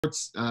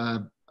Schwartz,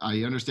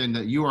 I understand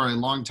that you are a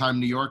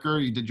longtime New Yorker.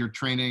 You did your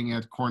training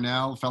at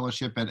Cornell,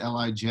 fellowship at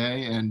LIJ,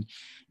 and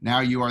now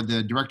you are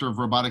the Director of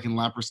Robotic and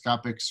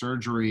Laparoscopic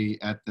Surgery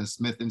at the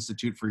Smith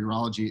Institute for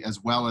Urology, as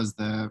well as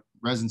the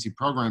Residency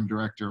Program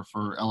Director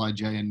for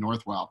LIJ in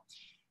Northwell.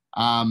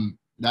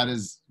 That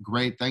is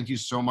great. Thank you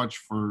so much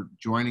for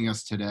joining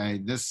us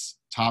today. This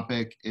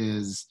topic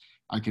is,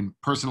 I can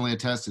personally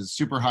attest, is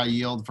super high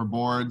yield for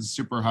boards,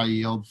 super high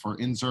yield for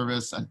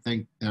in-service. I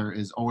think there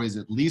is always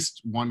at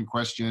least one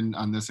question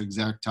on this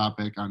exact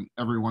topic on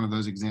every one of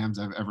those exams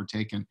I've ever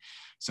taken.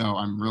 So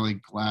I'm really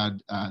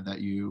glad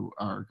that you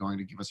are going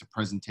to give us a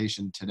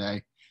presentation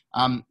today.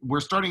 We're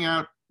starting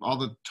out all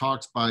the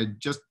talks by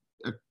just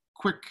a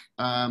quick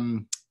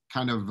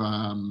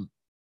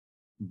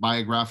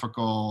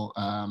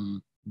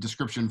biographical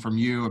description from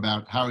you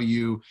about how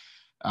you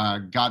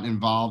got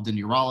involved in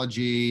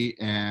urology,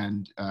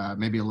 and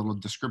maybe a little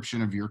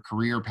description of your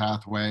career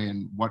pathway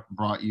and what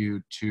brought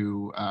you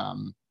to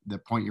the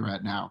point you're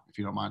at now, if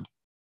you don't mind.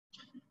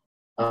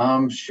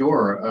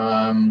 Sure.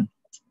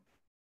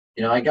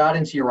 I got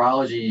into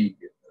urology,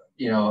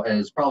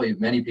 as probably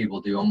many people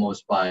do,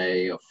 almost by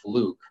a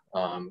fluke.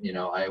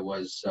 I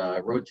was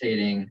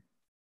rotating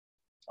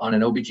on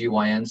an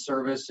OBGYN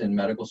service in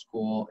medical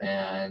school,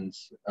 and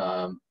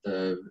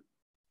the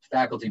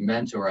faculty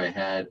mentor I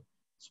had,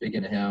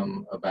 speaking to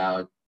him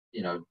about,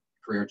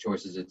 career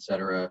choices, et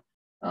cetera,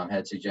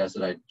 had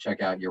suggested I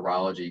check out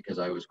urology because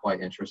I was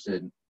quite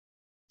interested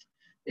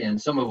in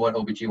some of what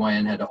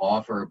OBGYN had to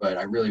offer, but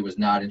I really was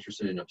not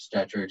interested in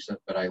obstetrics,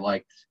 but I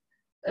liked,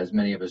 as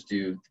many of us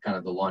do, kind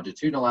of the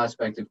longitudinal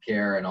aspect of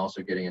care and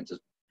also getting into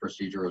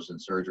procedurals and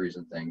surgeries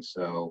and things.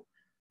 So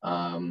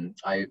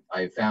I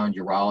found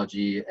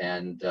urology,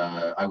 and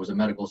I was a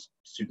medical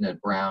student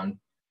at Brown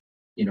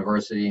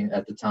University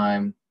at the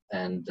time,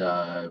 and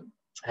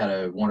had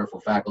a wonderful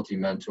faculty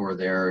mentor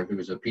there who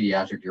was a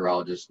pediatric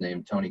urologist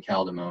named Tony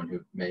Caldamone, who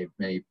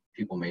many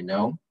people may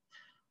know.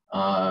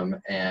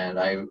 And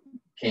I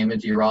came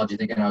into urology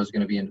thinking I was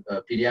going to be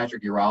a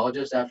pediatric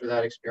urologist after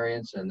that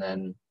experience, and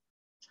then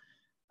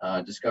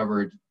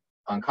discovered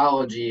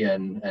oncology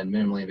and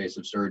minimally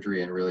invasive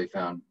surgery, and really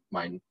found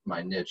my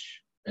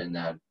niche in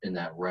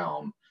that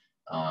realm.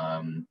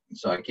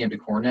 So I came to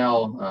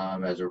Cornell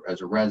as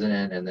a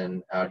resident, and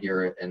then out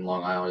here in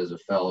Long Island as a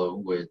fellow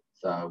with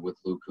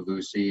Lou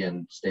Cavusi,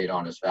 and stayed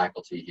on as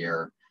faculty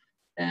here.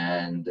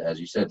 And as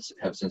you said,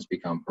 have since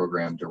become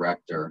program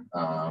director.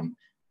 I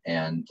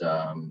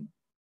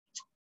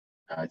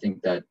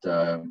think that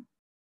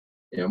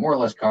more or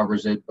less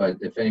covers it. But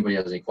if anybody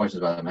has any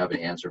questions about it, I'm happy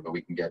to answer. But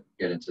we can get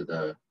into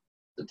the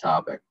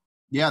topic.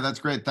 Yeah, that's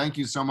great. Thank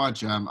you so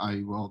much.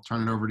 I will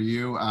turn it over to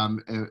you.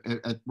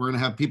 We're going to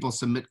have people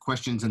submit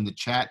questions in the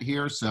chat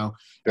here. So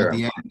Sure. At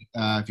the end,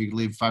 if you could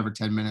leave 5 or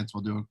 10 minutes,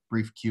 we'll do a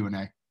brief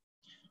Q&A.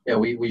 Yeah,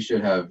 we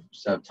should have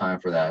time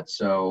for that.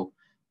 So,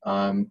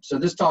 so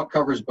this talk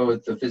covers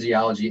both the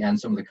physiology and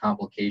some of the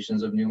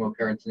complications of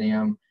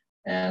pneumoperitoneum,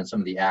 and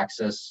some of the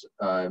access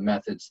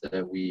methods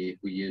that we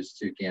use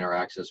to gain our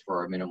access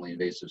for our minimally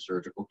invasive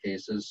surgical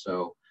cases.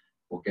 So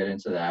we'll get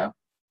into that.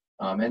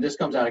 And this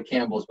comes out of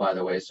Campbell's, by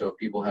the way. So if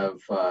people have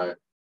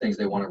things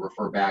they want to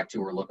refer back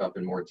to or look up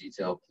in more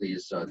detail,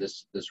 please,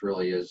 this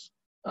really is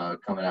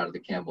coming out of the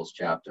Campbell's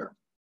chapter.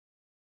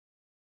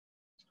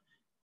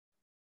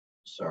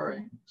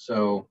 Sorry.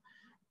 So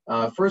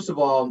first of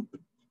all,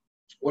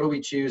 what do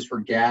we choose for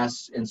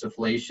gas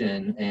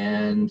insufflation,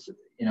 and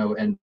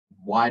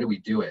why do we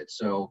do it?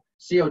 So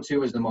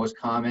CO2 is the most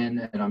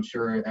common, and I'm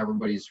sure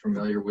everybody's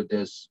familiar with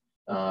this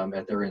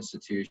at their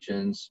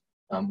institutions.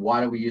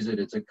 Why do we use it?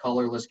 It's a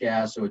colorless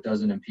gas, so it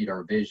doesn't impede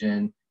our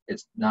vision.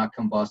 It's not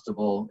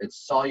combustible.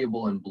 It's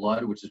soluble in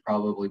blood, which is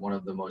probably one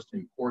of the most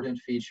important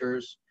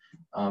features,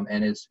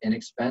 and it's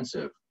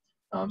inexpensive.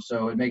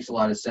 So it makes a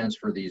lot of sense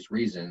for these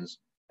reasons.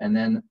 And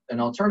then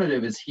an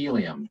alternative is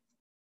helium.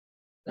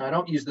 Now, I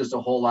don't use this a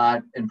whole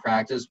lot in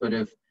practice, but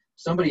if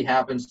somebody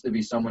happens to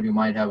be someone who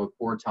might have a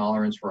poor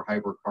tolerance for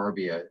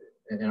hypercarbia,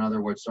 in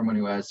other words, someone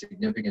who has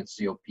significant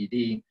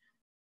COPD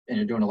and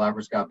you're doing a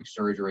laparoscopic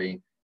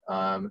surgery,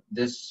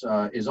 this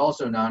is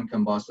also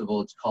non-combustible,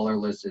 it's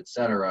colorless,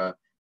 etc.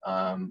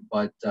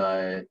 But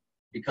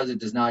because it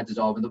does not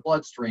dissolve in the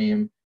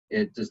bloodstream,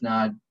 it does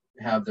not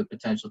have the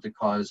potential to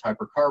cause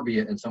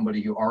hypercarbia in somebody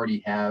who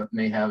already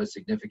may have a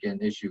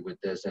significant issue with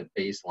this at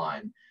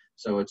baseline.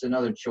 So it's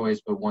another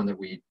choice, but one that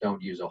we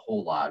don't use a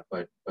whole lot,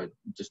 but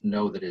just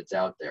know that it's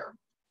out there.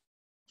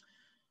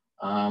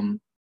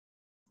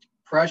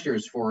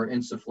 Pressures for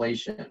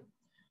insufflation.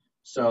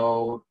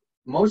 So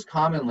most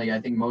commonly, I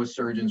think most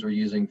surgeons are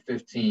using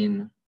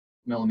 15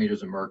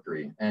 millimeters of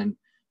mercury. And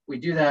we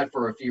do that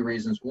for a few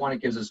reasons. One,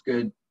 it gives us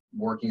good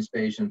working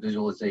space and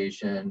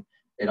visualization.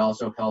 It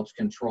also helps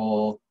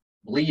control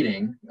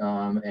bleeding,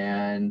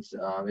 and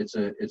it's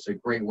a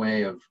great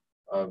way of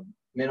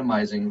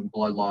minimizing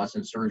blood loss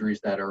in surgeries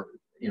that are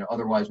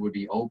otherwise would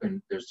be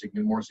open. There's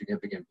more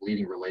significant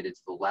bleeding related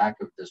to the lack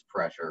of this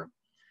pressure,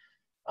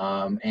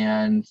 but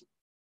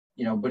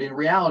in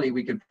reality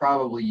we could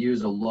probably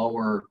use a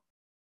lower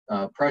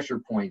pressure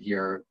point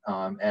here,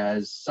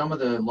 as some of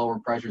the lower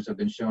pressures have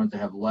been shown to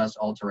have less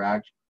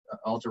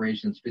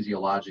alterations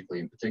physiologically,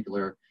 in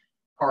particular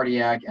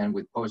cardiac and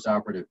with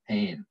postoperative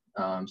pain.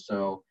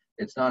 So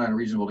it's not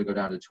unreasonable to go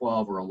down to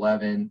 12 or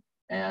 11,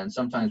 and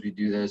sometimes we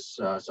do this,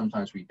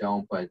 sometimes we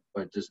don't, but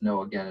just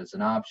know, again, it's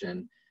an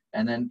option.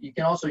 And then you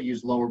can also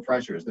use lower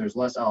pressures. There's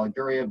less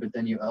oliguria, but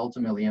then you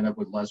ultimately end up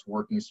with less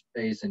working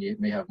space and you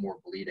may have more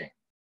bleeding.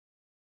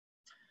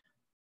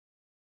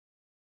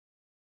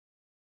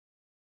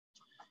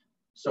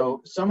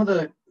 So some of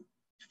the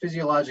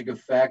physiologic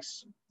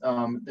effects,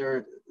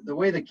 the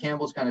way that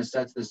Campbell's kind of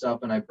sets this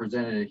up, and I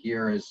presented it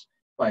here, is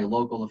by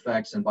local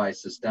effects and by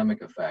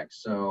systemic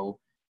effects. So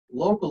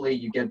locally,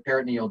 you get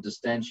peritoneal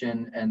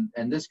distension,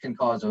 and this can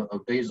cause a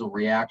basal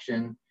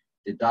reaction.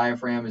 The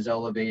diaphragm is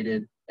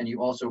elevated, and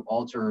you also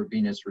alter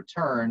venous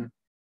return.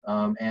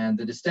 And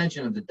the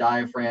distension of the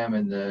diaphragm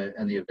and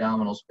the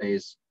abdominal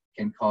space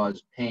can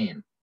cause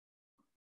pain.